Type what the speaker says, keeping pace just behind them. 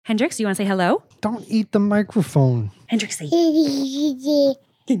Hendrix, you want to say hello? Don't eat the microphone. Hendrix, say.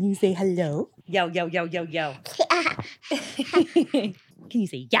 Can you say hello? Yo, yo, yo, yo, yo. Can you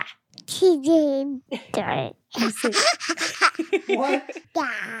say yeah? Chicken. Can you say What?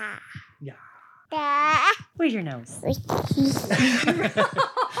 Yeah. Yeah. Where's your nose?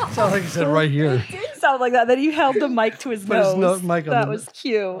 Sounds like you said right here. It did sound like that. Then he held the mic to his Put his nose. mic on That the- was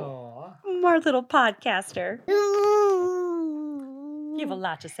cute. Aw. Our little podcaster. You have a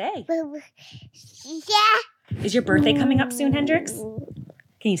lot to say. Is your birthday coming up soon, Hendrix?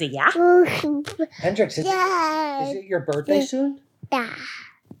 Can you say yeah? Hendrix, is it your birthday soon?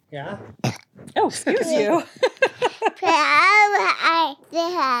 Yeah? Oh, excuse you.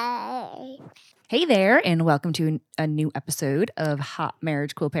 Hey there, and welcome to a new episode of Hot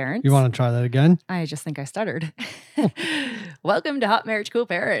Marriage Cool Parents. You want to try that again? I just think I stuttered. Welcome to Hot Marriage Cool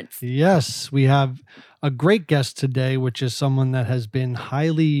Parents. Yes, we have a great guest today, which is someone that has been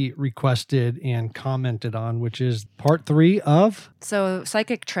highly requested and commented on, which is part 3 of... So,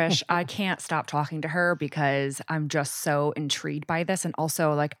 Psychic Trish, I can't stop talking to her because I'm just so intrigued by this. And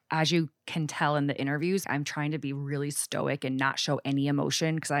also, like, as you can tell in the interviews, I'm trying to be really stoic and not show any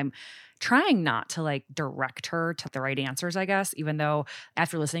emotion because I'm trying not to like direct her to the right answers, I guess, even though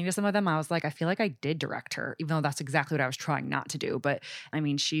after listening to some of them, I was like, I feel like I did direct her, even though that's exactly what I was trying not to do. But I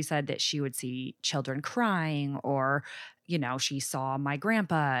mean, she said that she would see children crying or, you know, she saw my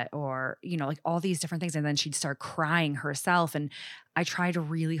grandpa or, you know, like all these different things. And then she'd start crying herself. And I tried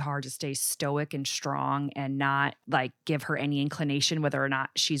really hard to stay stoic and strong and not like give her any inclination whether or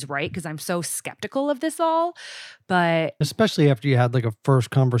not she's right because I'm so skeptical of this all. But Especially after you had like a first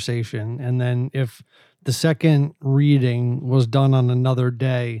conversation. And then if the second reading was done on another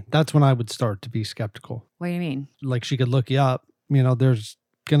day, that's when I would start to be skeptical. what do you mean? Like she could look you up. You know, there's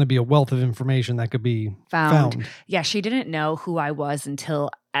going to be a wealth of information that could be found. Yeah, she didn't know who I was until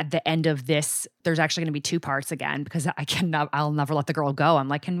at the end of this. There's actually going to be 2 parts again because I'll never let the girl go. I'm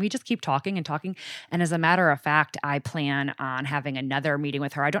like, can we just keep talking and talking? And as a matter of fact, I plan on having another meeting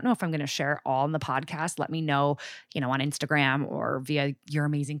with her. I don't know if I'm going to share it all in the podcast. Let me know, you know, on Instagram or via your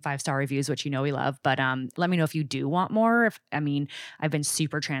amazing 5-star reviews, which you know we love. But let me know if you do want more. I've been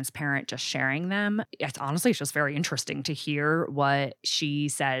super transparent just sharing them. It's just very interesting to hear what she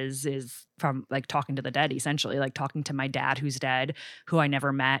says is from like talking to the dead, essentially, like talking to my dad who's dead, who I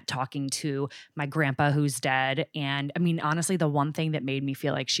never met, talking to my grandpa who's dead. And I mean, honestly, the one thing that made me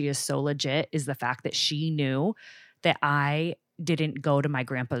feel like she is so legit is the fact that she knew that I didn't go to my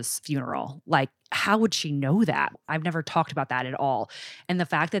grandpa's funeral. Like, how would she know that? I've never talked about that at all. And the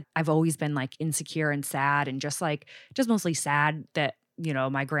fact that I've always been like insecure and sad and just mostly sad that, you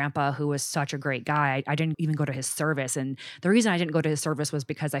know, my grandpa, who was such a great guy, I didn't even go to his service. And the reason I didn't go to his service was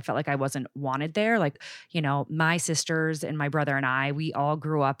because I felt like I wasn't wanted there. Like, you know, my sisters and my brother and I, we all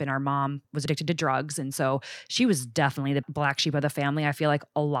grew up and our mom was addicted to drugs. And so she was definitely the black sheep of the family. I feel like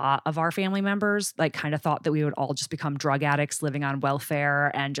a lot of our family members like kind of thought that we would all just become drug addicts living on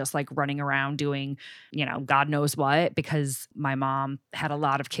welfare and just like running around doing, you know, God knows what, because my mom had a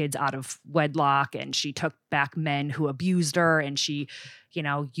lot of kids out of wedlock and she took back men who abused her and she, you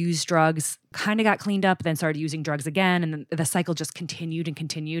know, used drugs, kind of got cleaned up, then started using drugs again. And then the cycle just continued and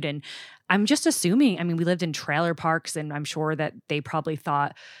continued. And I'm just assuming, I mean, we lived in trailer parks and I'm sure that they probably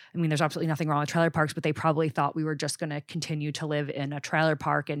thought, I mean, there's absolutely nothing wrong with trailer parks, but they probably thought we were just going to continue to live in a trailer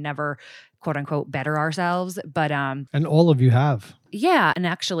park and never, quote unquote, better ourselves. But, And all of you have. yeah. And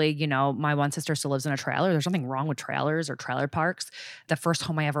actually, you know, my one sister still lives in a trailer. There's nothing wrong with trailers or trailer parks. The first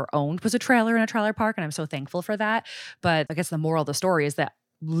home I ever owned was a trailer in a trailer park. And I'm so thankful for that. But I guess the moral of the story is that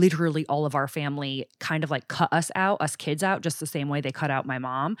literally all of our family kind of like cut us kids out, just the same way they cut out my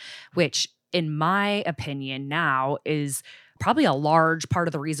mom, which in my opinion now is probably a large part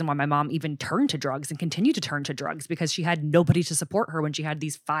of the reason why my mom even turned to drugs and continued to turn to drugs, because she had nobody to support her when she had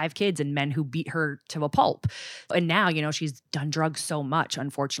these 5 kids and men who beat her to a pulp. And now, you know, she's done drugs so much,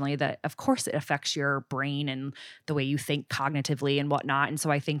 unfortunately, that of course it affects your brain and the way you think cognitively and whatnot. And so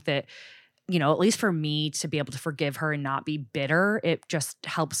I think that, you know, at least for me to be able to forgive her and not be bitter, it just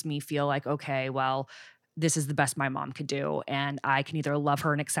helps me feel like, okay, well, this is the best my mom could do. And I can either love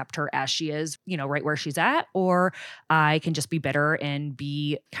her and accept her as she is, you know, right where she's at, or I can just be bitter and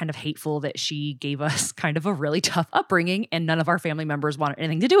be kind of hateful that she gave us kind of a really tough upbringing and none of our family members wanted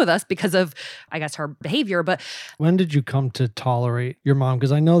anything to do with us because of, I guess, her behavior. But when did you come to tolerate your mom?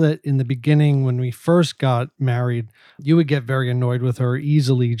 Because I know that in the beginning, when we first got married, you would get very annoyed with her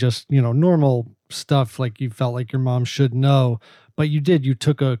easily, just, you know, normal stuff like you felt like your mom should know. But you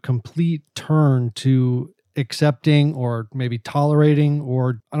took a complete turn to accepting or maybe tolerating,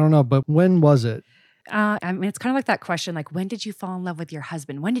 or I don't know, but when was it? I mean, it's kind of like that question, like, when did you fall in love with your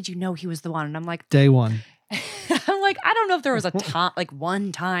husband? When did you know he was the one? And I'm like, Day one. I'm like, I don't know if there was a time, like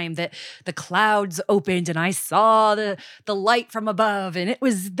one time that the clouds opened and I saw the light from above, and it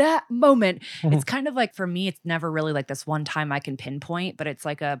was that moment. It's kind of like for me, it's never really like this one time I can pinpoint, but it's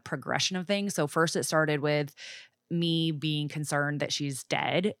like a progression of things. So first, it started with me being concerned that she's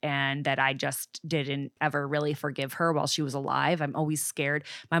dead and that I just didn't ever really forgive her while she was alive. I'm always scared.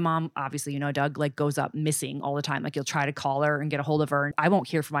 My mom, obviously, Doug, like goes up missing all the time. Like you'll try to call her and get a hold of her. And I won't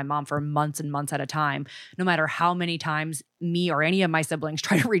hear from my mom for months and months at a time. No matter how many times me or any of my siblings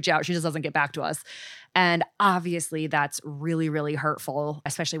try to reach out, she just doesn't get back to us. And obviously that's really, really hurtful,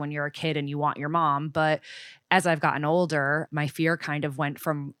 especially when you're a kid and you want your mom. But as I've gotten older, my fear kind of went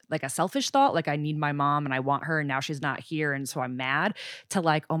from like a selfish thought, like I need my mom and I want her and now she's not here and so I'm mad, to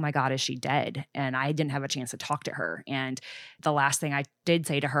like, oh my God, is she dead? And I didn't have a chance to talk to her. And the last thing I did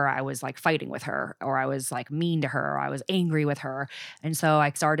say to her, I was like fighting with her, or I was like mean to her, or I was angry with her. And so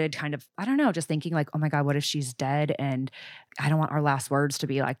I started kind of, I don't know, just thinking like, oh my God, what if she's dead? And I don't want our last words to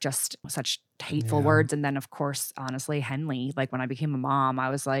be like just such hateful words. And then of course, honestly, Henley, like when I became a mom, I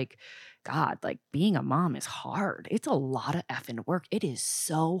was like, God, like being a mom is hard. It's a lot of effing work. It is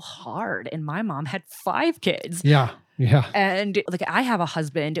so hard. And my mom had 5 kids. Yeah. Yeah. And like I have a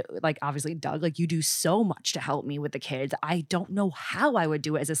husband, like obviously Doug, like you do so much to help me with the kids. I don't know how I would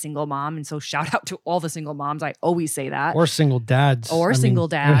do it as a single mom. And so shout out to all the single moms. I always say that. Or single dads. Or single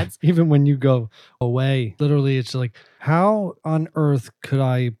dads. Even when you go away, literally it's like, how on earth could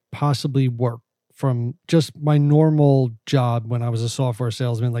I possibly work from just my normal job when I was a software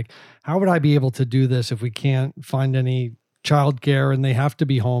salesman? Like, how would I be able to do this if we can't find any childcare and they have to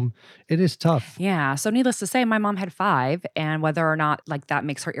be home? It is tough. Yeah. So needless to say, my mom had 5, and whether or not like that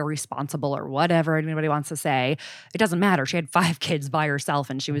makes her irresponsible or whatever anybody wants to say, it doesn't matter. She had 5 kids by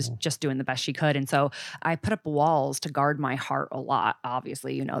herself and she was just doing the best she could. And so I put up walls to guard my heart a lot.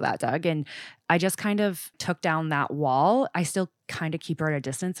 Obviously, you know that, Doug. And I just kind of took down that wall. I still kind of keep her at a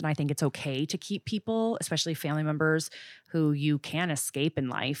distance. And I think it's okay to keep people, especially family members who you can escape in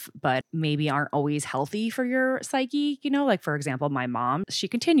life, but maybe aren't always healthy for your psyche. Like for example, my mom, she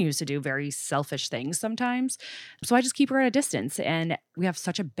continues to do very selfish things sometimes. So I just keep her at a distance. And we have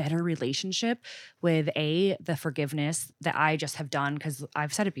such a better relationship with the forgiveness that I just have done. Cause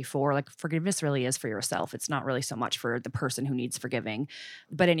I've said it before, like forgiveness really is for yourself. It's not really so much for the person who needs forgiving.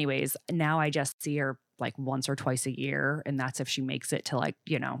 But anyways, now I just see her like once or twice a year. And that's if she makes it to like,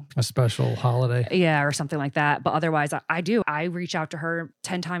 a special holiday. Yeah, or something like that. But otherwise, I do. I reach out to her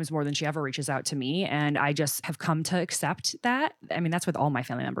 10 times more than she ever reaches out to me. And I just have come to accept that. I mean, that's with all my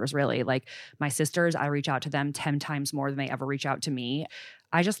family members, really. Like my sisters, I reach out to them 10 times more than they ever reach out to me.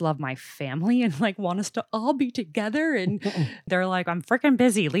 I just love my family and like want us to all be together. And they're like, I'm freaking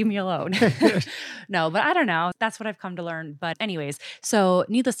busy. Leave me alone. No, but I don't know. That's what I've come to learn. But anyways, so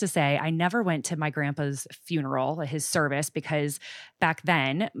needless to say, I never went to my grandpa's funeral, his service, because back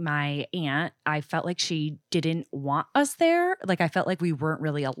then my aunt, I felt like she didn't want us there. Like I felt like we weren't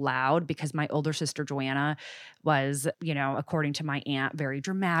really allowed because my older sister, Joanna, was, according to my aunt, very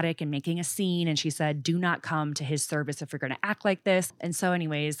dramatic and making a scene. And she said, do not come to his service if you're going to act like this. And so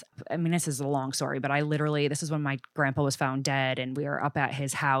anyways, I mean, this is a long story, but this is when my grandpa was found dead and we were up at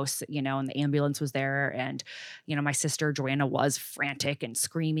his house, and the ambulance was there. And, my sister Joanna was frantic and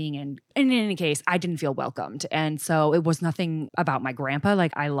screaming. And in any case, I didn't feel welcomed. And so it was nothing about my grandpa.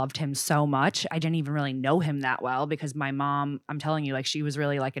 Like I loved him so much. I didn't even really know him that well because my mom, I'm telling you, like she was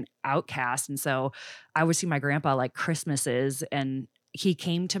really like an outcast. And so I would see my grandpa like Christmases, and he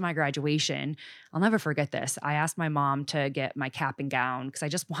came to my graduation. I'll never forget this. I asked my mom to get my cap and gown because I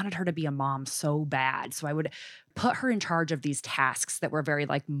just wanted her to be a mom so bad. So I would put her in charge of these tasks that were very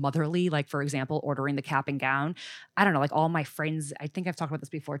like motherly, like for example, ordering the cap and gown. I don't know, like all my friends, I think I've talked about this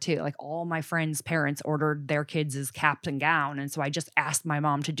before too, like all my friends' parents ordered their kids' caps and gown. And so I just asked my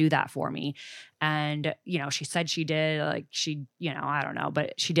mom to do that for me. And, she said she did, like she, I don't know,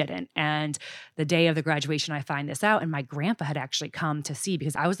 but she didn't. And the day of the graduation, I find this out, and my grandpa had actually come to see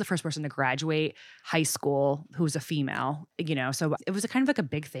because I was the first person to graduate high school who was a female, so it was a kind of like a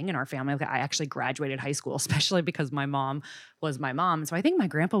big thing in our family. Like I actually graduated high school, especially because my mom was my mom. So I think my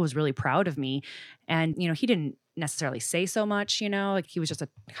grandpa was really proud of me. And, he didn't necessarily say so much, like he was just a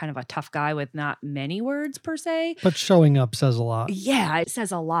kind of a tough guy with not many words per se. But showing up says a lot. Yeah, it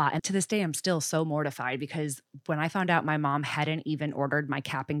says a lot. And to this day, I'm still so mortified because when I found out my mom hadn't even ordered my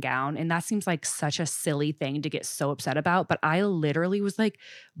cap and gown, and that seems like such a silly thing to get so upset about, but I literally was like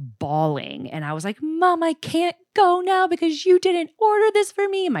bawling and I was like, Mom, I can't go now because you didn't order this for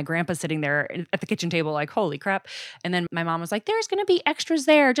me. And my grandpa's sitting there at the kitchen table like, holy crap. And then my mom was like, there's going to be extras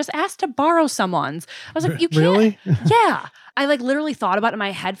there. Just ask to borrow someone's. I was like, you can't. Really? Yeah. I like literally thought about it in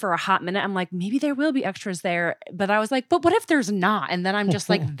my head for a hot minute. I'm like, maybe there will be extras there. But I was like, but what if there's not? And then I'm just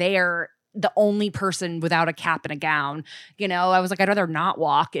like there, the only person without a cap and a gown. I was like, I'd rather not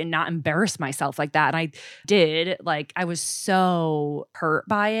walk and not embarrass myself like that. And I did. Like, I was so hurt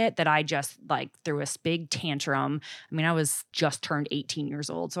by it that I just like threw a big tantrum. I mean, I was just turned 18 years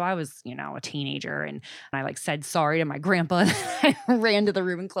old. So I was, a teenager. And I like said sorry to my grandpa. And I ran to the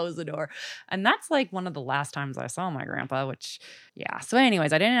room and closed the door. And that's like one of the last times I saw my grandpa, which, yeah. So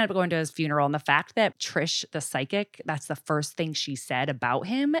anyways, I didn't end up going to his funeral. And the fact that Trish, the psychic, that's the first thing she said about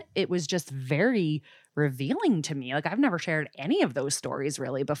him, it was just very revealing to me. Like, I've never shared any of those stories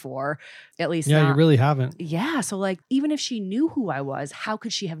really before, at least Yeah, not. you really haven't. Yeah. So like, even if she knew who I was, how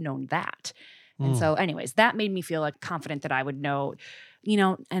could she have known that? And so anyways, that made me feel like confident that I would know,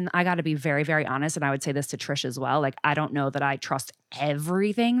 and I got to be very, very honest. And I would say this to Trish as well. Like, I don't know that I trust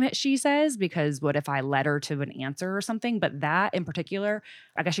everything that she says, because what if I led her to an answer or something? But that in particular,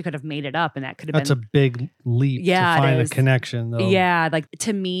 I guess she could have made it up and that could have That's been. a big leap to find a connection, though. Yeah. Like,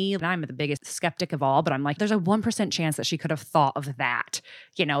 to me, I'm the biggest skeptic of all, but I'm like, there's a 1% chance that she could have thought of that,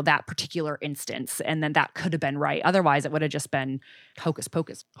 that particular instance. And then that could have been right. Otherwise, it would have just been hocus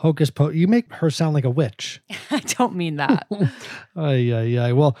pocus. Hocus pocus. You make her sound like a witch. I don't mean that.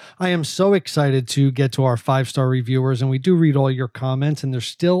 Yeah. Well, I am so excited to get to our 5-star reviewers, and we do read all your comments, and there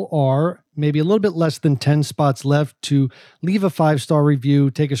still are maybe a little bit less than 10 spots left to leave a 5-star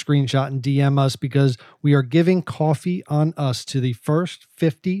review, take a screenshot and DM us, because we are giving coffee on us to the first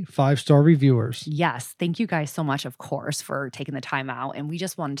 50 5-star reviewers. Yes. Thank you guys so much, of course, for taking the time out. And we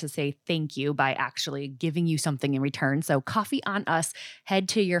just wanted to say thank you by actually giving you something in return. So coffee on us, head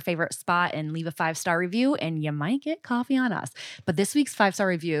to your favorite spot and leave a 5-star review and you might get coffee on us. But this week's 5-star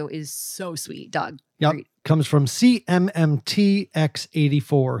review is so sweet, Doug. Yep. Comes from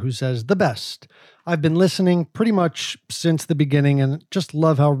CMMTX84, who says, the best. I've been listening pretty much since the beginning and just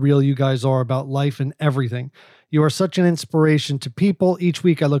love how real you guys are about life and everything. You are such an inspiration to people. Each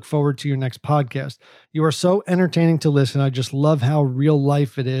week I look forward to your next podcast. You are so entertaining to listen. I just love how real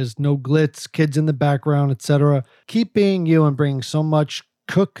life it is. No glitz, kids in the background, etc. Keep being you and bringing so much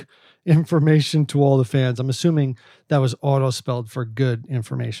cook information to all the fans. I'm assuming that was auto spelled for good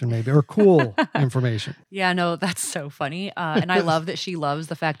information, maybe, or cool information. Yeah, no, that's so funny. And I love that she loves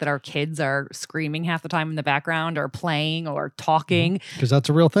the fact that our kids are screaming half the time in the background or playing or talking. Because that's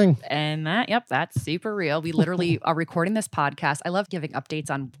a real thing. And that's super real. We literally are recording this podcast. I love giving updates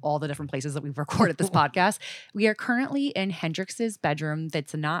on all the different places that we've recorded this podcast. We are currently in Hendrix's bedroom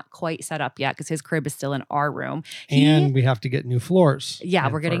that's not quite set up yet because his crib is still in our room. And we have to get new floors. Yeah,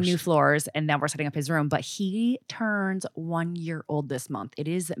 we're getting new floors and then we're setting up his room. But he turns 1 year old this month. It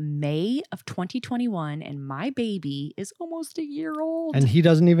is May of 2021 and my baby is almost a year old. And he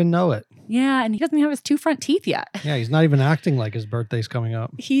doesn't even know it. Yeah, and he doesn't have his 2 front teeth yet. Yeah, he's not even acting like his birthday's coming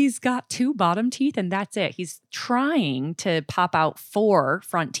up. He's got 2 bottom teeth and that's it. He's trying to pop out 4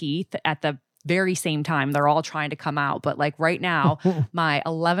 front teeth at the very same time. They're all trying to come out. But like right now, my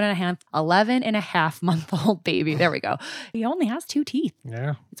 11 and a half month old baby, there we go. He only has 2 teeth.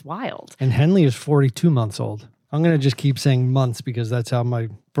 Yeah. It's wild. And Henley is 42 months old. I'm going to just keep saying months because that's how my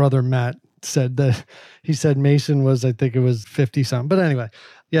brother Matt said that. He said Mason was, I think it was 50 something. But anyway,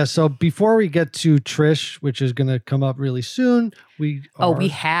 yeah. So before we get to Trish, which is going to come up really soon, we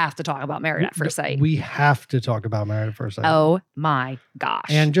have to talk about Married at First Sight. We have to talk about Married at First Sight. Oh my gosh.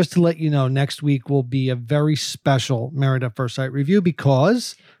 And just to let you know, next week will be a very special Married at First Sight review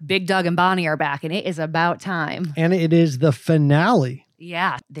because Big Doug and Bonnie are back and it is about time. And it is the finale.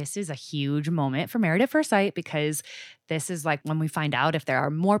 Yeah, this is a huge moment for Married at First Sight because this is like when we find out if there are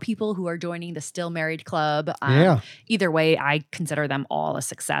more people who are joining the Still Married Club. Either way, I consider them all a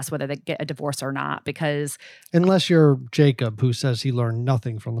success, whether they get a divorce or not, because... Unless you're Jacob, who says he learned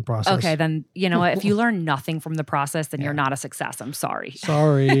nothing from the process. Okay, then, you know what? If you learn nothing from the process, then you're not a success. I'm sorry.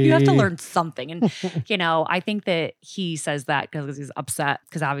 Sorry. You have to learn something. And, I think that he says that because he's upset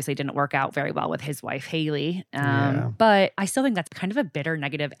because obviously it didn't work out very well with his wife, Haley. But I still think that's kind of a bitter,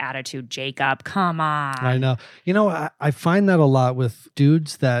 negative attitude, Jacob. Come on. I know. I find that a lot with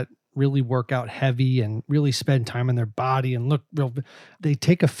dudes that really work out heavy and really spend time on their body and look real, they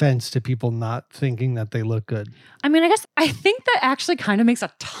take offense to people not thinking that they look good. I mean, I think that actually kind of makes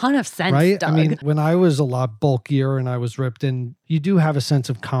a ton of sense, Right? Doug. I mean, when I was a lot bulkier and I was ripped in, you do have a sense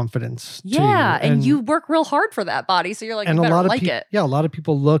of confidence. to you. yeah, and you work real hard for that body, so you're like, and you a better lot of like it. Yeah, a lot of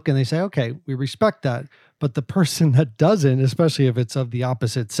people look and they say, okay, we respect that. But the person that doesn't, especially if it's of the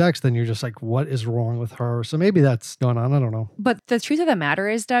opposite sex, then you're just like, what is wrong with her? So maybe that's going on. I don't know. But the truth of the matter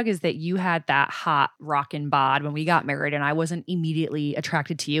is, Doug, is that you had that hot rockin' bod when we got married, and I wasn't immediately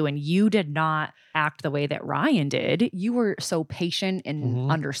attracted to you, and you did not act the way that Ryan did. You were so patient and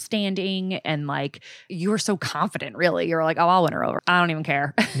understanding, and like you were so confident, really. You were like, oh, I'll win her over. I don't even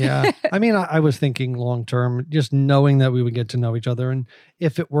care. Yeah. I mean, I was thinking long term, just knowing that we would get to know each other. And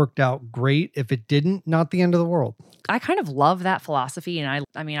if it worked out, great. If it didn't, not the end of the world. I kind of love that philosophy. And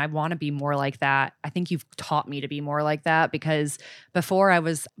I mean, I want to be more like that. I think you've taught me to be more like that, because before I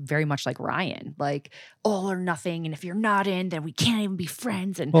was very much like Ryan, like all or nothing. And if you're not in, then we can't even be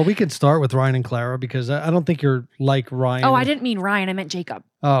friends. And Well, we could start with Ryan and Clara because I don't think you're like Ryan. oh, I didn't mean Ryan. I meant Jacob.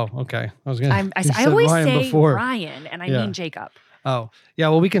 Oh, okay. I was going I always say Ryan, and I mean Jacob. Oh, yeah.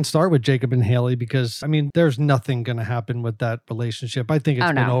 Well, we can start with Jacob and Haley because, I mean, there's nothing going to happen with that relationship. I think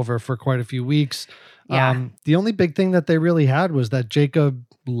it's been over for quite a few weeks. Yeah. The only big thing that they really had was that Jacob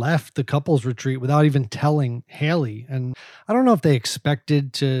left the couples retreat without even telling Haley. And I don't know if they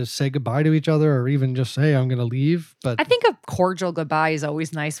expected to say goodbye to each other or even just say, I'm going to leave. But I think a cordial goodbye is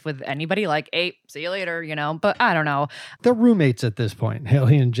always nice with anybody, like, hey, see you later, you know, but I don't know. they're roommates at this point,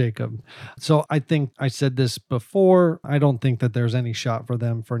 Haley and Jacob. So I think I said this before. I don't think that there's any shot for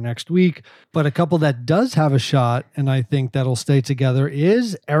them for next week. But a couple that does have a shot, and I think that'll stay together,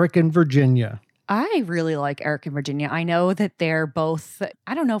 is Eric and Virginia. I really like Eric and Virginia. I know that they're both,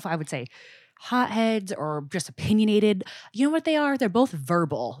 I don't know if I would say hotheads or just opinionated. You know what they are? They're both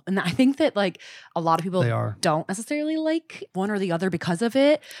verbal. And I think that like a lot of people don't necessarily like one or the other because of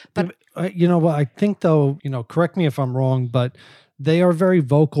it. But you know what? I think though, correct me if I'm wrong, but they are very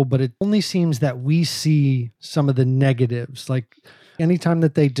vocal, but it only seems that we see some of the negatives. Like anytime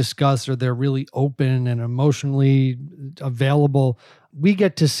that they discuss or they're really open and emotionally available, we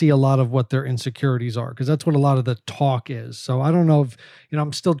get to see a lot of what their insecurities are because that's what a lot of the talk is. So I don't know if,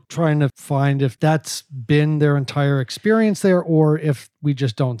 I'm still trying to find if that's been their entire experience there or if we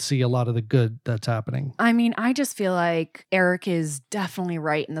just don't see a lot of the good that's happening. I mean, I just feel like Eric is definitely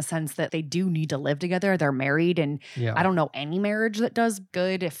right in the sense that they do need to live together. They're married, and I don't know any marriage that does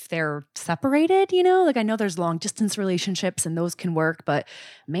good if they're separated, Like I know there's long distance relationships and those can work, but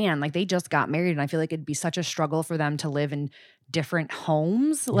man, like they just got married and I feel like it'd be such a struggle for them to live in different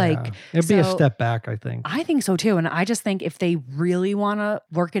homes. Like it'd be a step back, I think. I think so too. And I just think if they really want to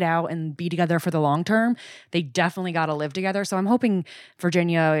work it out and be together for the long term, they definitely got to live together. So I'm hoping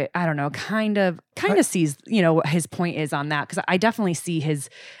Virginia, I don't know, kind of sees, his point is on that. Cause I definitely see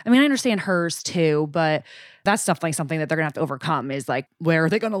I understand hers too, but that's definitely something that they're going to have to overcome is like, where are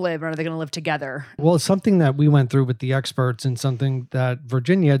they going to live? And are they going to live together? Well, something that we went through with the experts and something that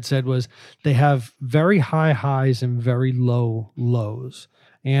Virginia had said was they have very high highs and very low lows.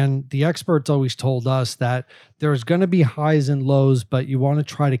 And the experts always told us that there's going to be highs and lows, but you want to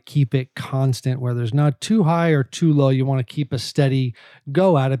try to keep it constant where there's not too high or too low. You want to keep a steady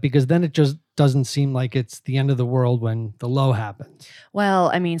go at it because then it just doesn't seem like it's the end of the world when the low happens. Well,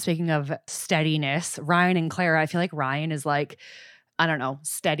 I mean, speaking of steadiness, Ryan and Clara, I feel like Ryan is like, I don't know,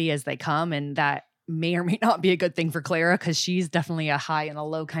 steady as they come, and that may or may not be a good thing for Clara because she's definitely a high and a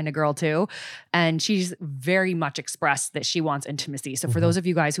low kind of girl too. And she's very much expressed that she wants intimacy. So for those of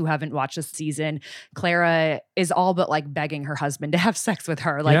you guys who haven't watched this season, Clara is all but like begging her husband to have sex with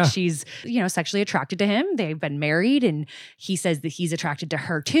her. Like she's, sexually attracted to him. They've been married and he says that he's attracted to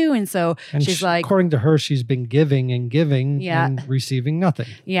her too. And so she's like, according to her, she's been giving and receiving nothing.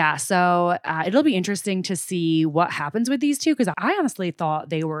 Yeah. So it'll be interesting to see what happens with these two. Cause I honestly thought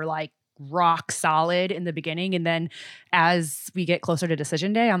they were like rock solid in the beginning. And then as we get closer to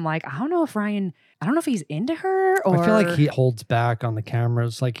decision day, I'm like, I don't know if he's into her or. I feel like he holds back on the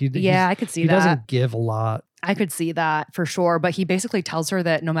cameras. Like I could see that. He doesn't give a lot. I could see that for sure. But he basically tells her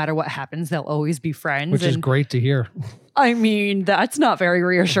that no matter what happens, they'll always be friends. Which is great to hear. I mean, that's not very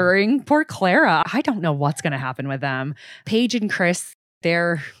reassuring. Poor Clara. I don't know what's going to happen with them. Paige and Chris,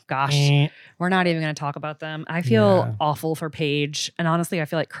 we're not even going to talk about them. I feel awful for Paige. And honestly, I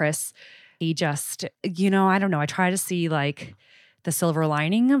feel like Chris, he just, I don't know. I try to see like the silver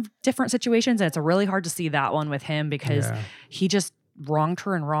lining of different situations. And it's really hard to see that one with him because he just wronged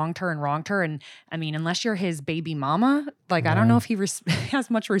her. And I mean, unless you're his baby mama, like, I don't know if he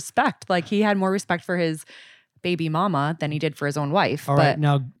has much respect. Like he had more respect for his baby mama than he did for his own wife. All right,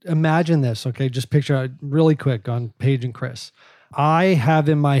 now imagine this, okay? Just picture it really quick on Paige and Chris. I have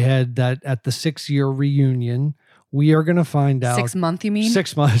in my head that at the 6-year reunion, we are going to find out. 6 month, you mean?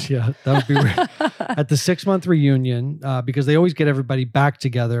 6 months, yeah. That would be weird. At the 6-month reunion, because they always get everybody back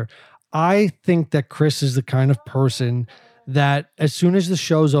together, I think that Chris is the kind of person that as soon as the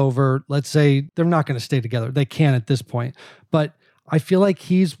show's over, let's say they're not going to stay together. They can at this point. But I feel like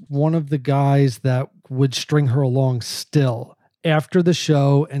he's one of the guys that would string her along still after the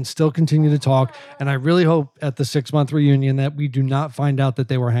show and still continue to talk. And I really hope at the 6-month reunion that we do not find out that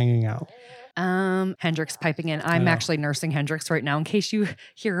they were hanging out. Hendrix piping in. I'm actually nursing Hendrix right now in case you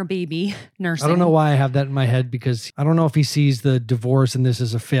hear a baby nursing. I don't know why I have that in my head because I don't know if he sees the divorce and this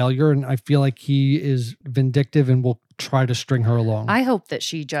as a failure. And I feel like he is vindictive and will try to string her along. I hope that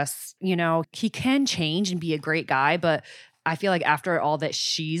she just, he can change and be a great guy, but I feel like after all that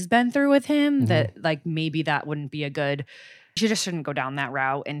she's been through with him, that like maybe that wouldn't be a good. She just shouldn't go down that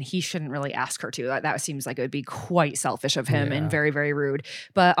route, and he shouldn't really ask her to. That seems like it would be quite selfish of him and very, very rude.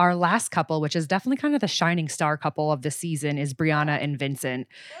 But our last couple, which is definitely kind of the shining star couple of the season, is Brianna and Vincent.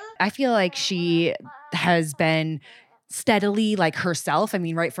 I feel like she has been steadily like herself. I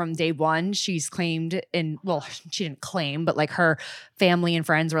mean, right from day one, she's claimed she didn't claim, but like her family and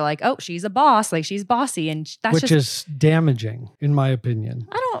friends were like, oh, she's a boss, like she's bossy. And that's which is damaging, in my opinion.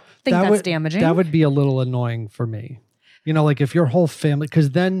 I don't think that's damaging. That would be a little annoying for me. Like if your whole family,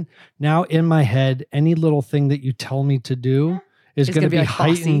 because then now in my head, any little thing that you tell me to do is going to be like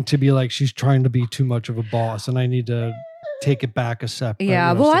heightened to be like, she's trying to be too much of a boss and I need to take it back a step.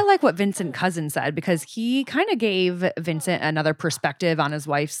 Yeah. Well, I like what Vincent Cousin said because he kind of gave Vincent another perspective on his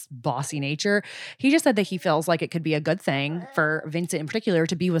wife's bossy nature. He just said that he feels like it could be a good thing for Vincent in particular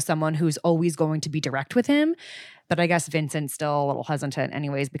to be with someone who's always going to be direct with him. But I guess Vincent's still a little hesitant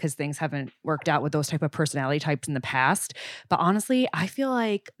anyways because things haven't worked out with those type of personality types in the past. But honestly, I feel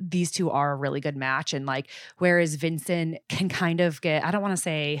like these two are a really good match. And like, whereas Vincent can kind of get, I don't want to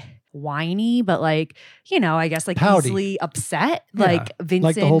say whiny, but like, I guess like pouty. Easily upset. Yeah, like Vincent.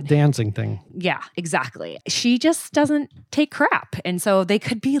 Like the whole dancing thing. Yeah, exactly. She just doesn't take crap. And so they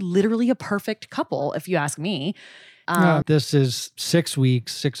could be literally a perfect couple if you ask me. This is 6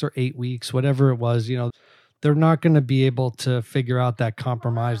 weeks, 6 or 8 weeks, whatever it was, they're not going to be able to figure out that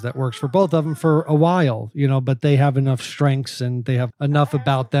compromise that works for both of them for a while, but they have enough strengths and they have enough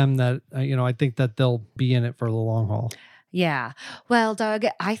about them that, I think that they'll be in it for the long haul. Yeah. Well, Doug,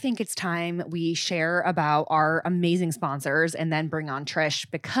 I think it's time we share about our amazing sponsors and then bring on Trish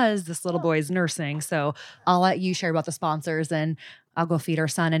because this little boy is nursing. So I'll let you share about the sponsors and I'll go feed our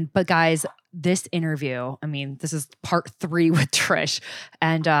son. But guys, this interview, this is part 3 with Trish.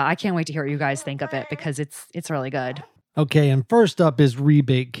 And I can't wait to hear what you guys think of it because it's really good. Okay, and first up is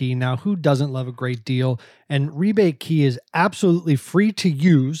Rebate Key. Now, who doesn't love a great deal? And Rebate Key is absolutely free to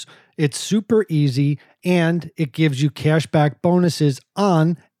use. It's super easy, and it gives you cashback bonuses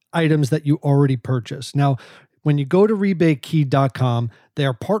on items that you already purchased. Now, when you go to rebatekey.com, they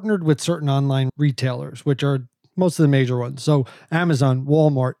are partnered with certain online retailers, which are most of the major ones. So Amazon,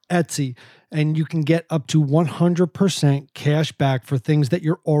 Walmart, Etsy, and you can get up to 100% cash back for things that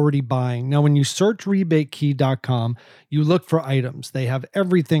you're already buying. Now, when you search rebatekey.com, you look for items. They have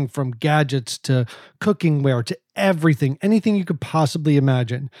everything from gadgets to cooking ware to everything, anything you could possibly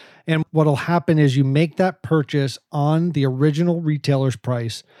imagine. And what'll happen is you make that purchase on the original retailer's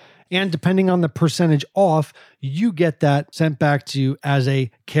price. And depending on the percentage off, you get that sent back to you as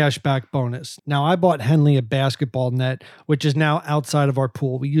a cashback bonus. Now, I bought Henley a basketball net, which is now outside of our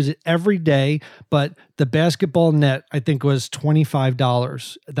pool. We use it every day, but the basketball net, I think, was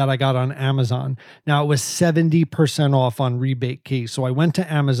 $25 that I got on Amazon. Now, it was 70% off on Rebate Key. So I went to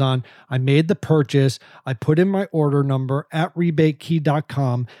Amazon, I made the purchase, I put in my order number at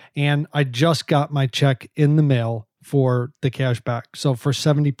rebatekey.com, and I just got my check in the mail for the cashback. So for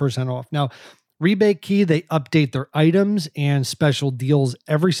 70% off. Now, Rebate Key, they update their items and special deals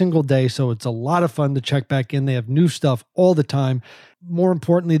every single day. So it's a lot of fun to check back in. They have new stuff all the time. More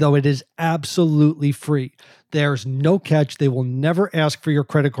importantly, though, it is absolutely free. There's no catch. They will never ask for your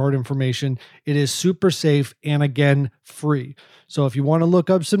credit card information. It is super safe and, again, free. So if you want to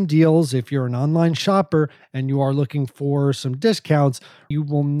look up some deals, if you're an online shopper and you are looking for some discounts, you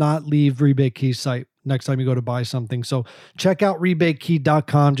will not leave Rebate Key's site next time you go to buy something. So check out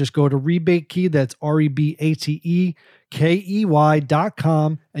rebatekey.com. Just go to Rebate Key. That's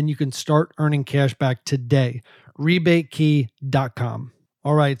rebatekey.com, and you can start earning cash back today. rebatekey.com.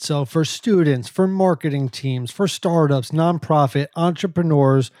 All right. So for students, for marketing teams, for startups, nonprofit,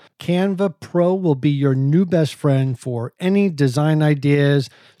 entrepreneurs, Canva Pro will be your new best friend for any design ideas,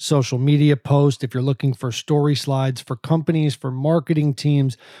 social media posts. If you're looking for story slides for companies, for marketing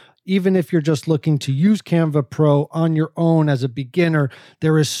teams, even if you're just looking to use Canva Pro on your own as a beginner,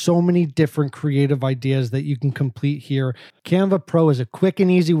 there is so many different creative ideas that you can complete here. Canva Pro is a quick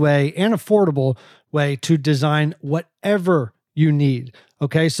and easy way and affordable way to design whatever you need.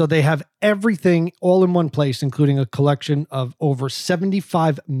 Okay, so they have everything all in one place, including a collection of over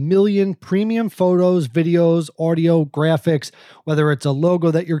 75 million premium photos, videos, audio, graphics, whether it's a logo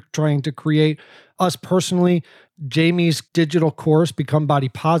that you're trying to create. Us personally, Jamie's digital course, Become Body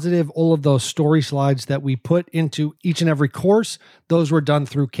Positive, all of those story slides that we put into each and every course, those were done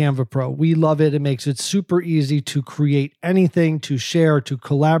through Canva Pro. We love it. It makes it super easy to create anything, to share, to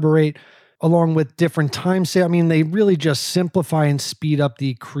collaborate, along with different time save. I mean, they really just simplify and speed up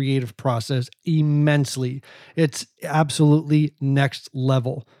the creative process immensely. It's absolutely next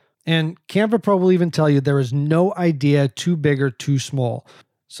level. And Canva Pro will even tell you there is no idea too big or too small.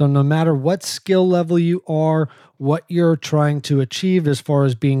 So no matter what skill level you are, what you're trying to achieve as far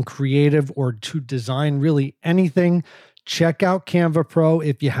as being creative or to design really anything, check out Canva Pro.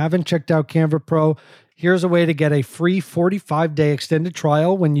 If you haven't checked out Canva Pro, here's a way to get a free 45-day extended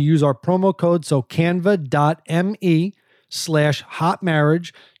trial when you use our promo code. So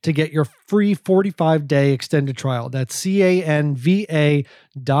canva.me/hotmarriage to get your free 45-day extended trial. That's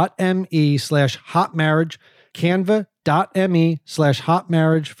canva.me/hotmarriage,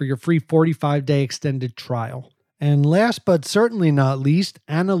 canva.me/hotmarriage for your free 45-day extended trial. And last but certainly not least,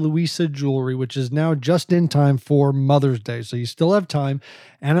 Ana Luisa Jewelry, which is now just in time for Mother's Day. So you still have time.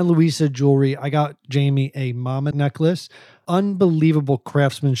 Ana Luisa Jewelry. I got Jamie a mama necklace. Unbelievable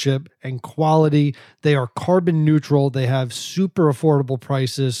craftsmanship and quality. They are carbon neutral. They have super affordable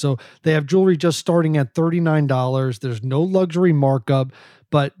prices. So they have jewelry just starting at $39. There's no luxury markup.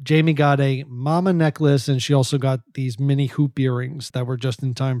 But Jamie got a mama necklace, and she also got these mini hoop earrings that were just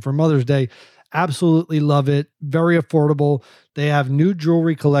in time for Mother's Day. Absolutely love it. Very affordable. They have new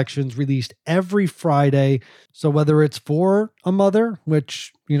jewelry collections released every Friday. So whether it's for a mother,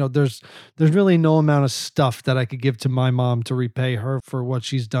 which, you know, there's really no amount of stuff that I could give to my mom to repay her for what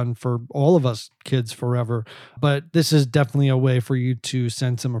she's done for all of us kids forever. But this is definitely a way for you to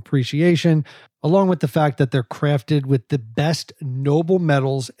send some appreciation, along with the fact that they're crafted with the best noble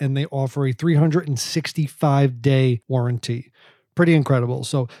metals and they offer a 365-day warranty. Pretty incredible.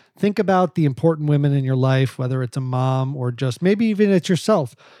 So think about the important women in your life, whether it's a mom or just maybe even it's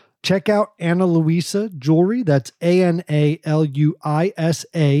yourself. Check out Ana Luisa Jewelry. That's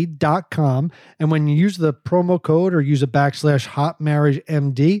ANALUISA.com. And when you use the promo code or use a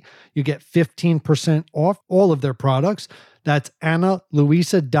 /HotMarriageMD, you get 15% off all of their products. That's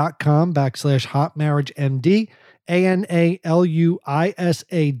AnaLuisa.com /HotMarriageMD,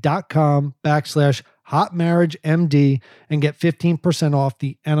 ANALUISA.com /HotMarriageMD, and get 15% off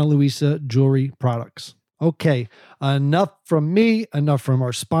the Ana Luisa Jewelry products. Okay, enough from me, enough from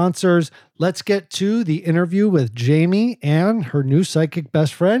our sponsors. Let's get to the interview with Jamie and her new psychic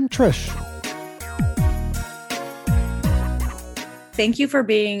best friend, Trish. Thank you for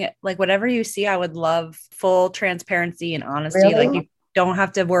being like, whatever you see, I would love full transparency and honesty. Really? Like, you don't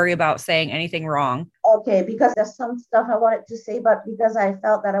have to worry about saying anything wrong. Okay, because there's some stuff I wanted to say, but because I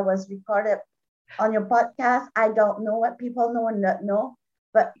felt that I was recorded on your podcast, I don't know what people know and not know.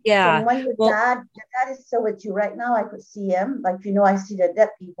 But Yeah. when your dad is still with you right now, I could see him. Like, you know, I see the dead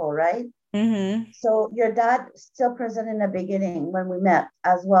people, right? Mm-hmm. So your dad still present in the beginning when we met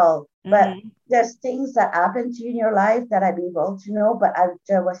as well. But there's things that happened to you in your life that I'm able to know, but I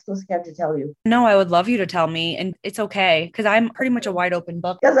was too scared to tell you. No, I would love you to tell me. And it's okay, because I'm pretty much a wide open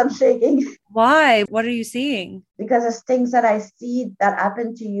book. Because I'm shaking. Why? What are you seeing? Because it's things that I see that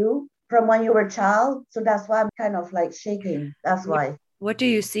happened to you from when you were a child. So that's why I'm kind of like shaking. That's why. What do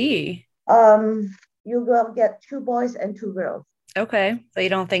you see? You will get 2 boys and 2 girls. Okay. So you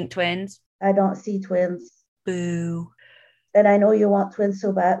don't think twins? I don't see twins. Boo. And I know you want twins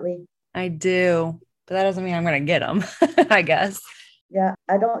so badly. I do. But that doesn't mean I'm going to get them, I guess. Yeah,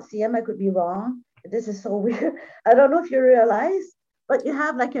 I don't see them. I could be wrong. This is so weird. I don't know if you realize, but you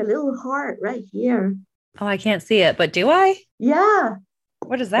have like a little heart right here. Oh, I can't see it, but do I? Yeah.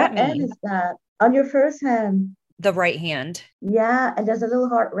 What does that What hand mean? is that? On your first hand. The right hand. Yeah, and there's a little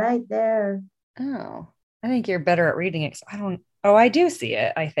heart right there. Oh, I think you're better at reading it. Oh, I do see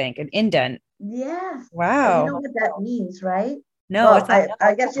it, I think. An indent. Yes. Wow. You know what that means, right? No, Well, it's not.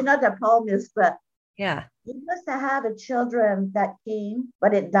 I guess you're not the palmist, but Yeah. You must have a children that came,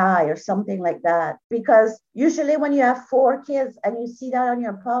 but it died or something like that. Because usually when you have 4 kids and you see that on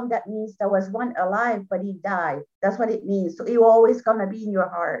your palm, that means there was one alive, but he died. That's what it means. So he always gonna be in your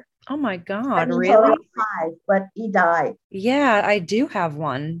heart. Oh my That God, means really? already 5, but he died. Yeah, I do have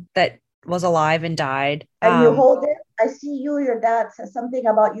one that was alive and died. And you hold it. I see you, your dad says something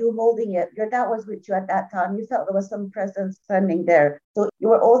about you holding it. Your dad was with you at that time. You felt there was some presence standing there. So you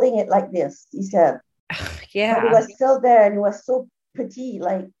were holding it like this, he said. But he Yeah. was still there and he was so petite,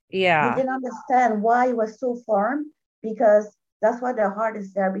 like you Yeah. didn't understand why he was so formed, because that's why the heart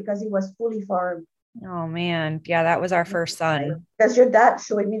is there, because he was fully formed. Oh man. Yeah, that was our first son. Because your dad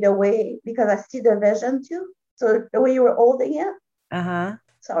showed me the way, because I see the vision too. So the way you were holding it, Uh-huh.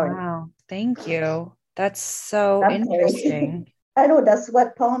 sorry. Wow. Thank you. That's so I'm sorry. interesting. I know that's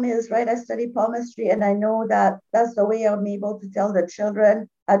what palm is, right? I study palmistry and I know that that's the way I'm able to tell the children.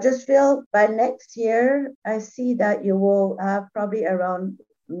 I just feel by next year, I see that you will have probably around,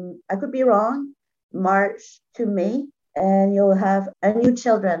 I could be wrong, March to May, and you'll have a new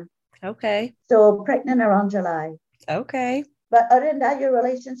children. Okay. So pregnant around July. Okay. But other than that, your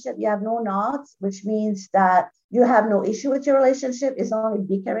relationship, you have no knots, which means that you have no issue with your relationship. It's only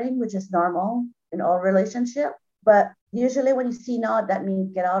bickering, which is normal in all relationship. But usually when you see knot, that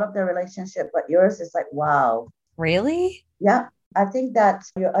means get out of the relationship. But yours is like, wow. Really? Yeah. I think that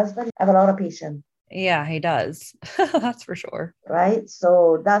your husband have a lot of patience. Yeah, he does. That's for sure. Right.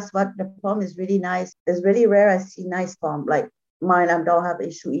 So that's what the poem is really nice. It's really rare I see nice poem. Like mine, I don't have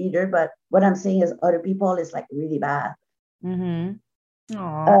issue either. But what I'm saying is other people is like really bad. Mm-hmm.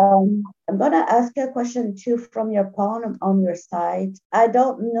 I'm gonna ask you a question too from your poem on your side. I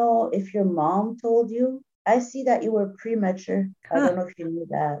don't know if your mom told you. I see that you were premature. I don't know if you knew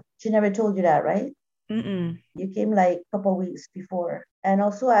that. She never told you that, right? Mm-mm. You came like a couple weeks before. And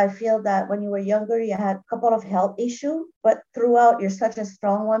also I feel that when you were younger, you had a couple of health issues, but throughout you're such a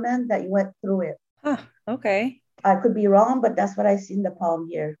strong woman that you went through it. Huh. Okay. I could be wrong, but that's what I see in the poem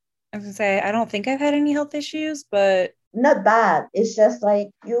here. I was gonna say, I don't think I've had any health issues, but not bad. It's just like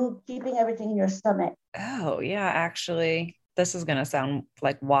you keeping everything in your stomach. Oh, yeah, actually, this is gonna sound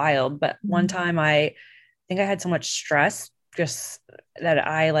like wild, but one time I think I had so much stress just that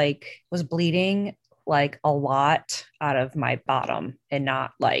I like was bleeding like a lot out of my bottom and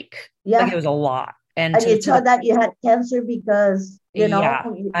not like it was a lot. And you thought that you had cancer because you know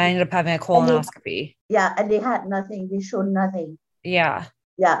I ended up having a colonoscopy. And they had nothing. They showed nothing. Yeah.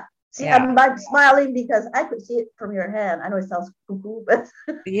 See, I'm smiling because I could see it from your hand. I know it sounds cuckoo, but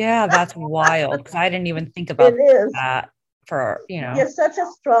yeah, that's wild because I didn't even think about that. You're such a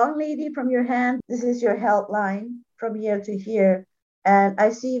strong lady from your hand. This is your health line from here to here. And I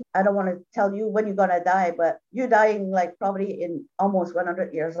see, I don't want to tell you when you're going to die, but you're dying like probably in almost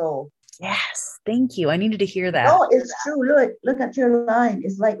 100 years old. Yes. Thank you. I needed to hear that. No, it's true. Look at your line.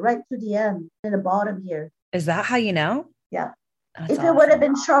 It's like right to the end in the bottom here. Is that how you know? Yeah. That's if it would have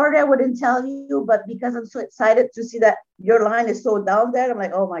been shorter, I wouldn't tell you. But because I'm so excited to see that your line is so down there, I'm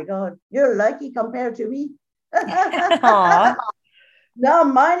like, oh my God, you're lucky compared to me. No,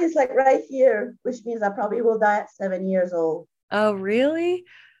 mine is like right here, which means I probably will die at 7 years old. Oh, really?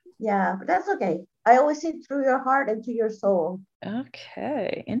 Yeah, but that's okay. I always see through your heart and to your soul.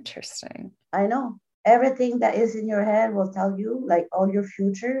 Okay, interesting. I know. Everything that is in your head will tell you like all your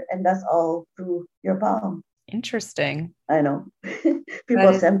future, and that's all through your palm. Interesting. I know.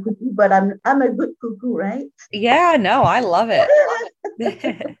 People say I'm cuckoo, but I'm a good cuckoo, right? Yeah, no, I love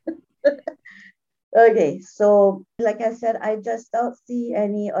it. Okay, so like I said, I just don't see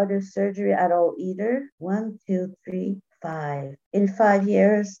any other surgery at all either. 1, 2, 3, 5. In 5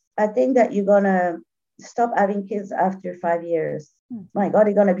 years, I think that you're gonna stop having kids after 5 years. My God,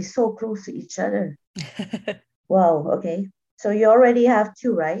 you're gonna be so close to each other. Wow, okay. So you already have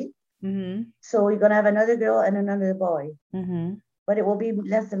 2, right? Mm-hmm. So you're gonna have another girl and another boy. Mm-hmm. But it will be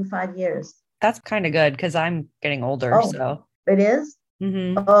less than 5 years. That's kind of good because I'm getting older. Oh, so it is?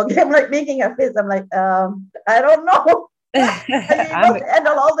 Mm-hmm. Okay, I'm like making a face. I'm like, I don't know. I'm able to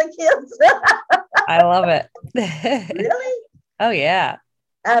handle all the kids. I love it. Really? Oh, yeah.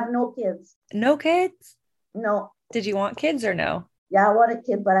 I have no kids. No kids? No. Did you want kids or no? Yeah, I wanted a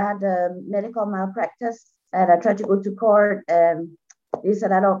kid, but I had a medical malpractice and I tried to go to court and they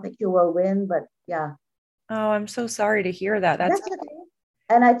said, I don't think you will win, but yeah. Oh, I'm so sorry to hear that. That's okay.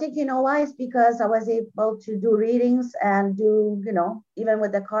 And I think, you know why? It's because I was able to do readings and do, even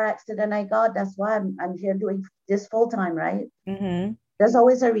with the car accident I got, that's why I'm here doing this full time, right? Mm-hmm. There's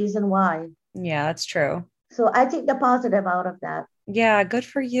always a reason why. Yeah, that's true. So I take the positive out of that. Yeah, good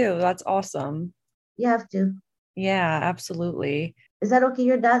for you. That's awesome. You have to. Yeah, absolutely. Is that okay?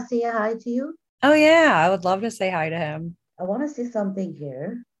 Your dad say hi to you? Oh yeah, I would love to say hi to him. I want to say something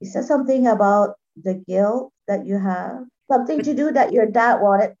here. He said something about the guilt that you have. Something to do that your dad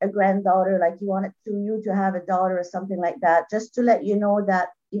wanted a granddaughter, like he wanted you to have a daughter or something like that. Just to let you know that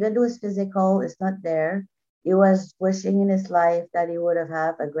even though his physical is not there, he was wishing in his life that he would have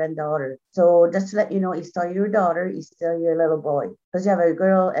had a granddaughter. So just to let you know, he's still your daughter, he's still your little boy. Because you have a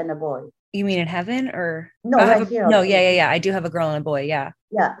girl and a boy. You mean in heaven or No, I have right a here on no, yeah, earth. yeah, yeah. I do have a girl and a boy. Yeah.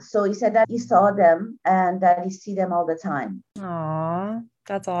 Yeah. So he said that he saw them and that he see them all the time. Aw,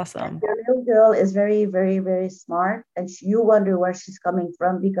 that's awesome. Your little girl is very, very, very smart, and you wonder where she's coming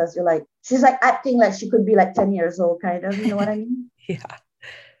from because you're like, she's like acting like she could be like 10 years old, kind of. You know what I mean? Yeah.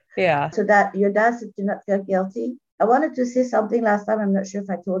 Yeah. So that your dad said do not feel guilty. I wanted to say something last time. I'm not sure if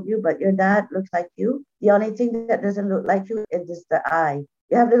I told you, but your dad looks like you. The only thing that doesn't look like you is just the eye.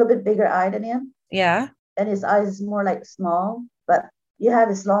 You have a little bit bigger eye than him, Yeah. and his eyes is more like small, but you have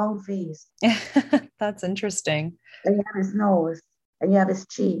his long face, That's interesting. and you have his nose, and you have his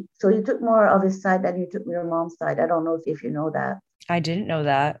cheek. So you took more of his side than you took your mom's side. I don't know if you know that. I didn't know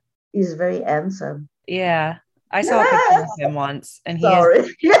that. He's very handsome. Yeah. I saw a picture of him once and Sorry.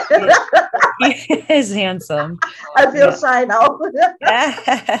 he, he is handsome. I feel Yeah. shy now.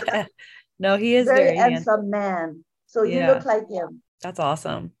 No, he is Very very handsome. handsome man. So you Yeah. look like him. That's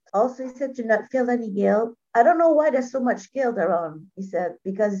awesome. Also, he said to not feel any guilt. I don't know why there's so much guilt around. He said,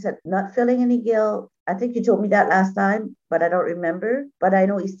 because he said, not feeling any guilt. I think you told me that last time, but I don't remember. But I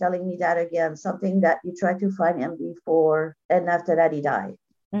know he's telling me that again, something that you tried to find him before, and after that, he died.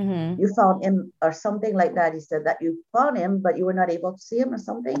 Mm-hmm. You found him, or something like that. He said that you found him, but you were not able to see him, or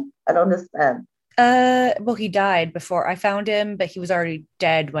something. I don't understand. Well, he died before I found him, but he was already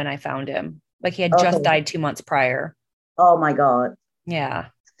dead when I found him. Like he had just Okay. died 2 months prior. Oh my God. Yeah.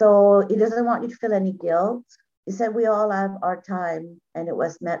 So he doesn't want you to feel any guilt. He said we all have our time, and it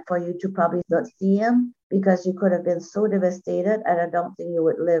was meant for you to probably not see him because you could have been so devastated, and I don't think you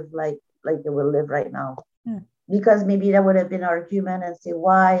would live like you will live right now. Hmm. Because maybe there would have been argument and say,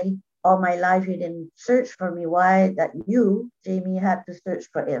 why all my life you didn't search for me? Why that you, Jamie, had to search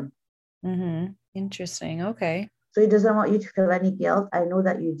for him? Mm-hmm. Interesting. Okay. So he doesn't want you to feel any guilt. I know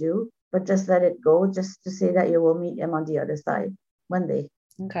that you do, but just let it go, just to say that you will meet him on the other side one day.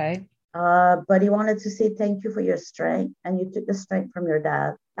 Okay. But he wanted to say thank you for your strength, and you took the strength from your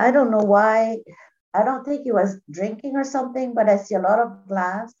dad. I don't know why. I don't think he was drinking or something, but I see a lot of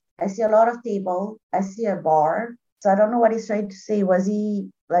glass. I see a lot of table. I see a bar. So I don't know what he's trying to say. Was he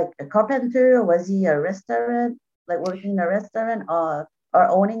like a carpenter, or was he a restaurant, like working in a restaurant, or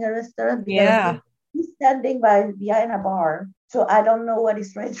owning a restaurant? Because Yeah. he's standing behind a bar. So I don't know what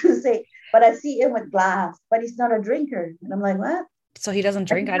he's trying to say. But I see him with glass, but he's not a drinker. And I'm like, what? So he doesn't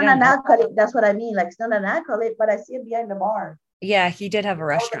drink. It's I not didn't an know. alcoholic. That's what I mean. Like, it's not an alcoholic, but I see him behind the bar. Yeah, he did have a All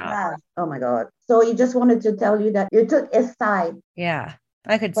the restaurant. glass. Oh my God. So he just wanted to tell you that you took his side. Yeah,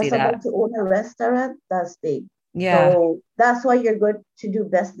 I could For see someone that. to own a restaurant, that's big. Yeah. So that's why you're good to do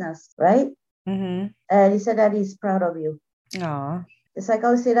business, right? Mm-hmm. And he said that he's proud of you. Aw. It's like I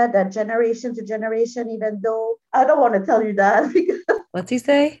always say that generation to generation, even though I don't want to tell you that because What's he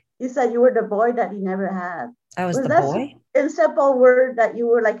say? he said you were the boy that he never had. I was Was the that boy? in simple word that you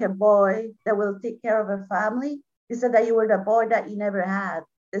were like a boy that will take care of a family? He said that you were the boy that he never had.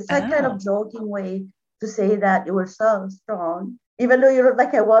 It's like kind Oh, of joking way to say that you were so strong, even though you look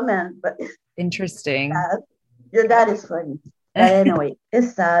like a woman. But interesting. dad, your dad is funny. But anyway,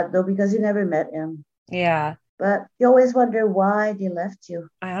 it's sad though because you never met him. Yeah. But you always wonder why they left you.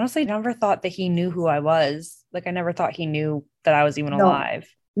 I honestly never thought that he knew who I was. Like, I never thought he knew that I was even No, alive.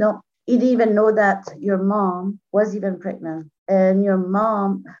 no, he didn't even know that your mom was even pregnant. And your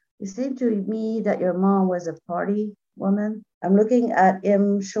mom, it seemed to me that your mom was a party woman. I'm looking at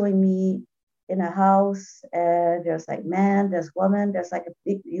him showing me in a house, and there's like man, there's woman, there's like a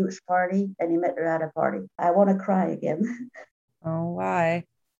big, huge party, and he met her at a party. I want to cry again Oh, why?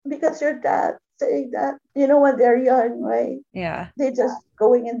 because your dad saying that, you know, when they're young, right? Yeah. They just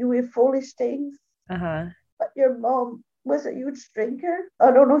going and doing foolish things. Uh-huh. But your mom was a huge drinker. I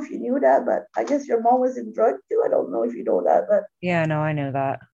don't know if you knew that, but I guess your mom was in drug too. I don't know if you know that, but Yeah, no, I know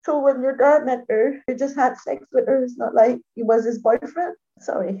that. so when your dad met her, he just had sex with her. It's not like he was his boyfriend.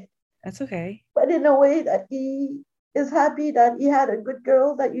 Sorry. That's okay. But in a way that he is happy that he had a good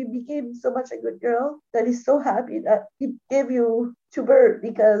girl, that you became so much a good girl, that he's so happy that he gave you to birth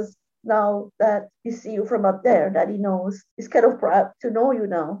because now that he see you from up there, that he knows, he's kind of proud to know you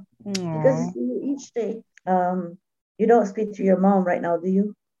now because he Aw. see you each day. You don't speak to your mom right now, do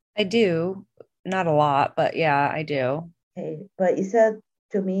you? I do. Not a lot, but yeah, I do. Okay, but he said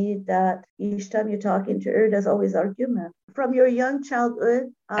to me that each time you're talking to her, there's always argument. From your young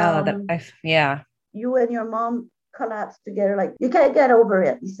childhood, Yeah. you and your mom collapsed together. Like, you can't get over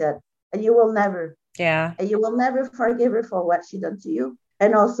it, he said. And you will never. Yeah. And you will never forgive her for what she done to you.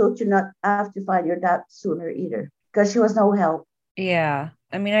 And also to not have to find your dad sooner either. Because she was no help. Yeah.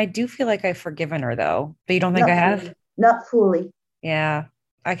 I mean, I do feel like I've forgiven her though, but you don't think Not I have? fully. Not fully. Yeah.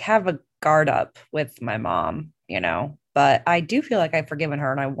 I have a guard up with my mom, but I do feel like I've forgiven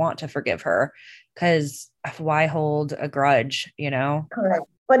her and I want to forgive her because why hold a grudge, Correct.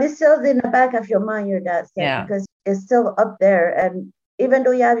 But it's still in the back of your mind, your dad said, Yeah. because it's still up there. And even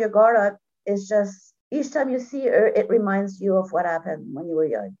though you have your guard up, it's just each time you see her, it reminds you of what happened when you were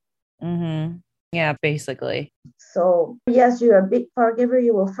young. Mm-hmm. Yeah, basically. So yes, you're a big forgiver.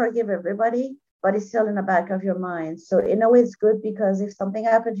 You will forgive everybody, but it's still in the back of your mind. So in a way, it's good because if something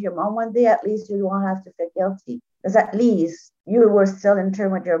happened to your mom one day, at least you won't have to feel guilty. Because at least you were still in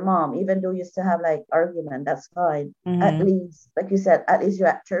turn with your mom, even though you still have like argument. That's fine. Mm-hmm. At least, like you said, at least you're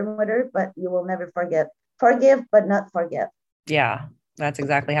at term with her, but you will never forget. Forgive, but not forget. Yeah, that's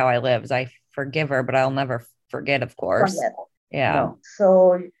exactly how I live. Is I forgive her, but I'll never forget, of course. Forget. Yeah. No.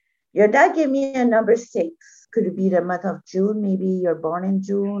 So your dad gave me a number 6. Could it be the month of June? Maybe you're born in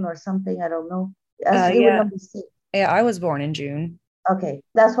June or something. I don't know. It has to do with number 6. Yeah, I was born in June. Okay.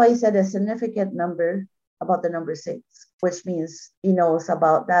 That's why he said a significant number about the number 6, which means he knows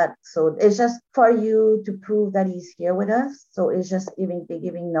about that. So it's just for you to prove that he's here with us. So it's just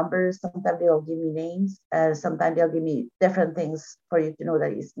giving numbers. Sometimes they'll give me names, and sometimes they'll give me different things for you to know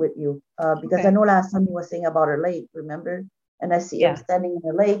that he's with you. Because Okay. I know last time he was saying about her lake, remember? And I see him Yeah. standing in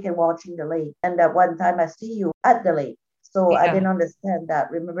the lake and watching the lake. And that one time I see you at the lake. So I Yeah. didn't understand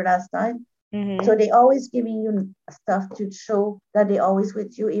that. Remember last time? Mm-hmm. So they always giving you stuff to show that they always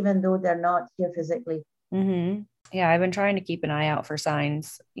with you, even though they're not here physically. Mm-hmm. Yeah, I've been trying to keep an eye out for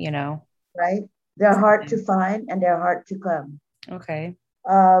signs, Right? They're hard to find and they're hard to come. Okay.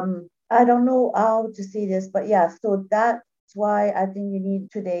 I don't know how to see this, but yeah, so that's why I think you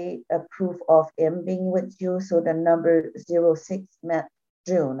need today a proof of him being with you. So the number 06 meant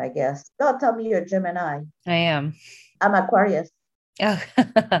June, I guess. Don't tell me you're Gemini. I am. I'm Aquarius. Oh,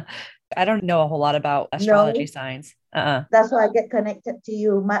 I don't know a whole lot about astrology signs. That's why I get connected to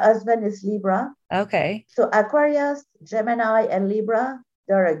you. My husband is Libra. Okay. So Aquarius, Gemini, and Libra,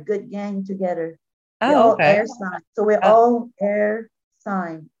 they're a good gang together. They're Oh, all okay. air signs. So we're all air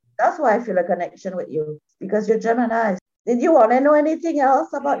sign. That's why I feel a connection with you, because you're Gemini. Did you want to know anything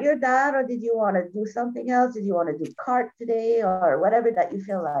else about your dad, or did you want to do something else? Did you want to do cart today or whatever that you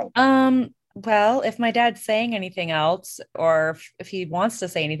feel like? Well, if my dad's saying anything else, or if he wants to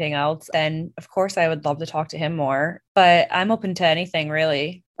say anything else, then of course I would love to talk to him more. But I'm open to anything,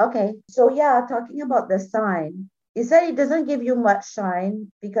 really. Okay. So yeah, talking about the sign, he said it doesn't give you much shine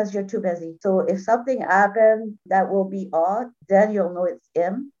because you're too busy. So if something happened that will be odd, then you'll know it's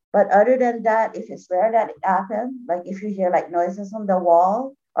him. But other than that, if it's rare that it happened, like if you hear like noises on the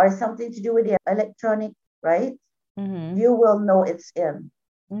wall or something to do with the electronic, right? Mm-hmm. You will know it's him.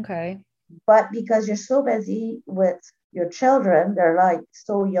 Okay. But because you're so busy with your children, they're like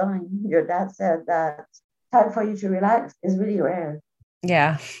so young. Your dad said that time for you to relax is really rare.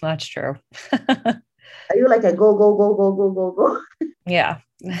 Yeah, that's true. Are you like a go, go, go, go, go, go, go? Yeah.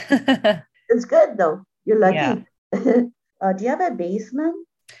 It's good though. You're lucky. Yeah. Do you have a basement?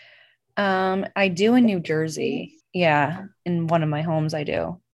 I do in New Jersey. Yeah, in one of my homes I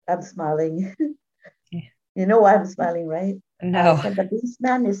do. I'm smiling. Yeah. You know why I'm smiling, right? No. I said the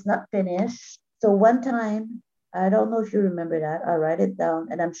basement is not finished. So one time, I don't know if you remember that. I'll write it down,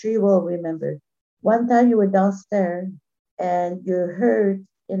 and I'm sure you will remember. One time you were downstairs and you heard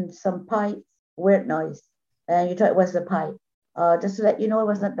in some pipes weird noise, and you thought it was the pipe. Just to let you know, it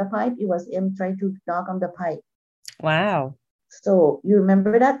was not the pipe. It was him trying to knock on the pipe. Wow. So you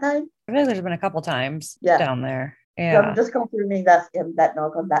remember that time? I feel like there's been a couple times Yeah. down there. So Yeah. I'm just confirming that's him that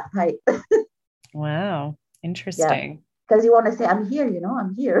knock on that pipe. Wow. Interesting. Because you want to say, I'm here,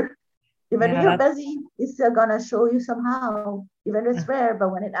 I'm here. Even Yeah, though you're busy, it's still gonna show you somehow. Even though it's rare,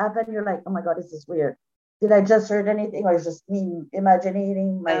 but when it happened, you're like, oh my God, this is weird. Did I just heard anything, or is just me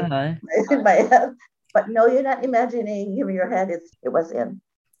imagining my in my head? But no, you're not imagining in your head. It was him.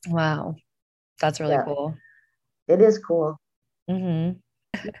 Wow. That's really cool. It is cool. Mm-hmm.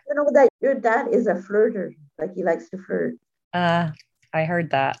 You know that your dad is a flirter, like he likes to flirt. I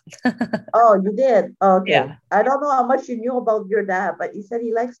heard that. Oh, you did? Okay. Yeah. I don't know how much you knew about your dad, but he said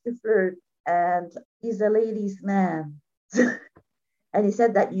he likes to flirt and he's a ladies' man. And he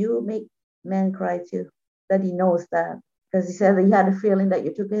said that you make men cry too, that he knows that. Because he said that he had a feeling that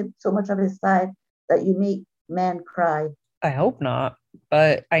you took him so much of his side that you make men cry. I hope not.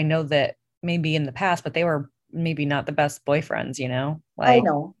 but I know that maybe in the past, but they were maybe not the best boyfriends, you know? I Like,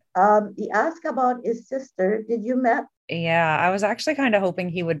 know. He asked about his sister. Did you met? yeah, I was actually kind of hoping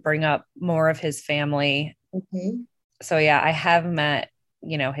he would bring up more of his family. Okay. So yeah, I have met,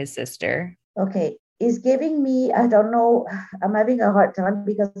 his sister. Okay. He's giving me, I don't know, I'm having a hard time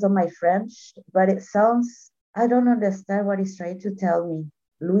because of my French, but it sounds, I don't understand what he's trying to tell me.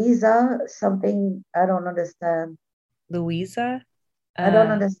 Louisa, something I don't understand. Louisa. I don't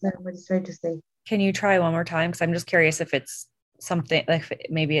Uh, understand what he's trying to say. can you try one more time? Because I'm just curious if it's something like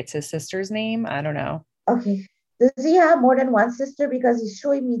maybe it's his sister's name. I don't know. Okay. Does he have more than one sister? Because he's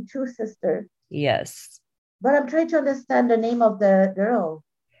showing me two sisters. Yes. But I'm trying to understand the name of the girl.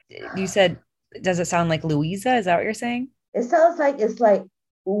 You said, does it sound like Louisa? Is that what you're saying? It sounds like it's like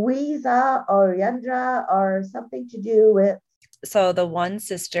Louisa or Yandra or something to do with. So the one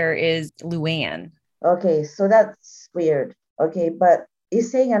sister is Luann. Okay, so that's weird. Okay, but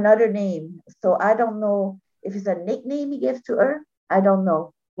he's saying another name. So I don't know if it's a nickname he gave to her. I don't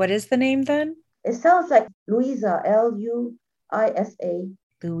know. What is the name then? It sounds like Louisa, Luisa.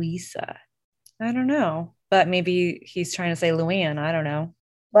 Louisa. I don't know. But maybe he's trying to say Luann. I don't know.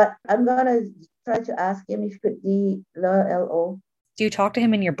 But I'm gonna try to ask him if he could be Lo. Do you talk to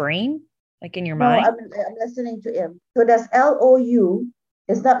him in your brain? Like in your No, mind? I'm listening to him. So that's Lou.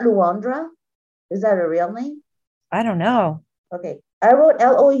 Is that Luandra? Is that a real name? I don't know. Okay. I wrote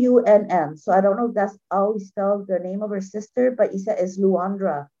Lounn. So I don't know if that's how he spelled the name of her sister, but he said it's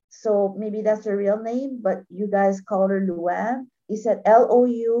Luandra. So maybe that's her real name, but you guys call her Luann. He said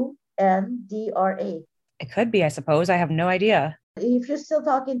Loundra. It could be, I suppose. I have no idea. If you're still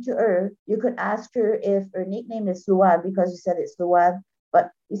talking to her, you could ask her if her nickname is Luan because you said it's Luan, but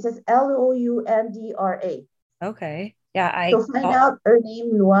he says Loundra. Okay. Yeah, So find out her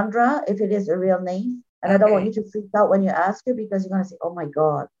name, Luandra, if it is a real name. And I don't want you to freak out when you ask her because you're going to say, oh my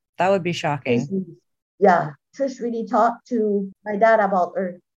God. That would be shocking. Yeah. Trish really talked to my dad about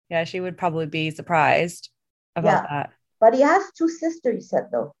her. Yeah, she would probably be surprised about that. But he has two sisters, he said,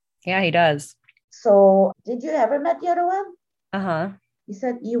 though. Yeah, he does. So did you ever met the other one? Uh-huh. He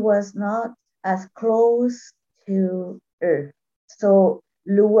said he was not as close to her. So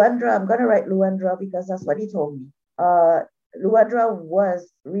Luandra, I'm going to write Luandra because that's what he told me. Luandra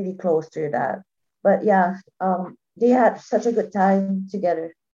was really close to your dad. But yeah, they had such a good time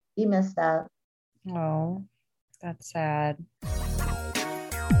together. He missed that. Oh, that's sad.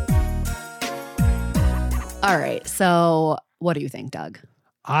 All right. So what do you think, Doug?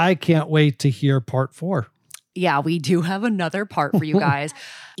 I can't wait to hear part 4. Yeah, we do have another part for you guys.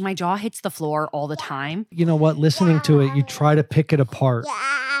 My jaw hits the floor all the time. You know what? Listening to it, you try to pick it apart.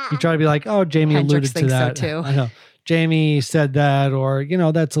 You try to be like, oh, Jamie Hendrix alluded to thinks so that. too. I know. Jamie said that, or,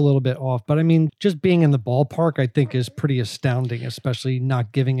 that's a little bit off. But I mean, just being in the ballpark, I think is pretty astounding, especially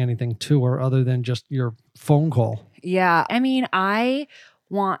not giving anything to her other than just your phone call. Yeah. I mean, I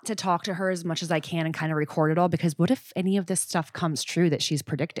want to talk to her as much as I can and kind of record it all because what if any of this stuff comes true that she's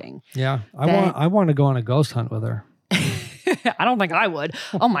predicting? Yeah. I want to go on a ghost hunt with her. I don't think I would.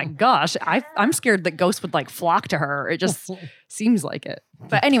 Oh my gosh. I'm scared that ghosts would like flock to her. It just seems like it.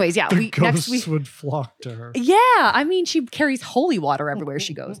 But anyways, yeah. Ghosts would flock to her. Yeah. I mean, she carries holy water everywhere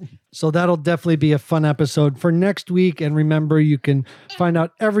she goes. So that'll definitely be a fun episode for next week. And remember, you can find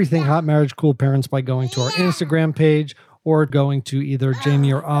out everything Hot Marriage Cool Parents by going to our Instagram page or going to either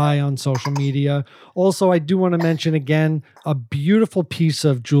Jamie or I on social media. Also, I do want to mention again, a beautiful piece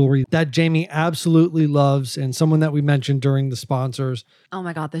of jewelry that Jamie absolutely loves and someone that we mentioned during the sponsors. Oh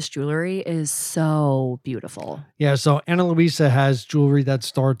my God, this jewelry is so beautiful. Yeah, so Ana Luisa has jewelry that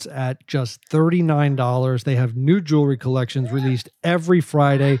starts at just $39. They have new jewelry collections released every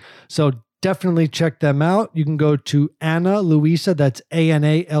Friday. So definitely check them out. You can go to Ana Luisa, that's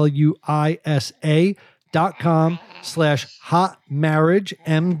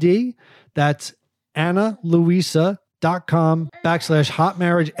AnaLuisa.com/hotmarriagemd. That's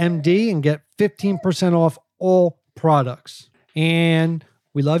AnaLuisa.com/hotmarriagemd and get 15% off all products. And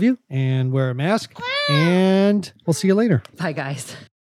we love you and wear a mask and we'll see you later. Bye, guys.